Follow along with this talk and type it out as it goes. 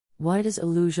What is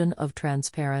illusion of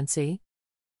transparency?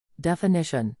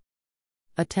 Definition: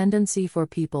 a tendency for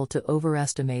people to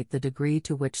overestimate the degree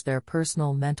to which their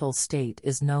personal mental state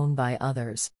is known by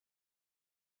others.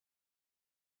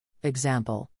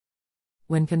 Example: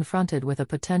 when confronted with a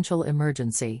potential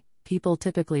emergency, people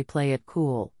typically play it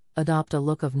cool, adopt a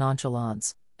look of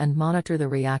nonchalance, and monitor the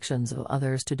reactions of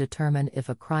others to determine if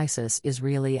a crisis is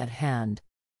really at hand.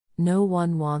 No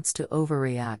one wants to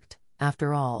overreact,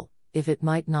 after all, if it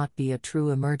might not be a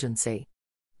true emergency.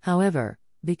 However,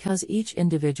 because each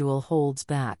individual holds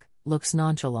back, looks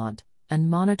nonchalant, and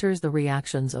monitors the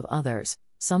reactions of others,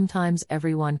 sometimes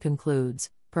everyone concludes,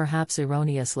 perhaps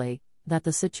erroneously, that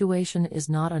the situation is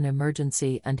not an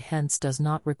emergency and hence does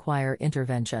not require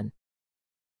intervention.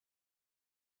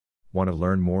 Want to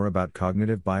learn more about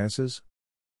cognitive biases?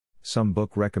 Some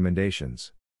book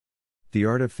recommendations. The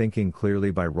Art of Thinking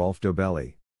Clearly by Rolf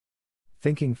Dobelli.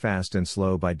 Thinking Fast and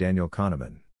Slow by Daniel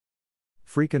Kahneman.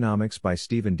 Freakonomics by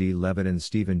Stephen D. Levitt and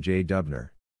Stephen J. Dubner.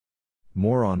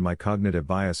 More on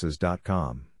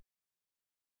mycognitivebiases.com.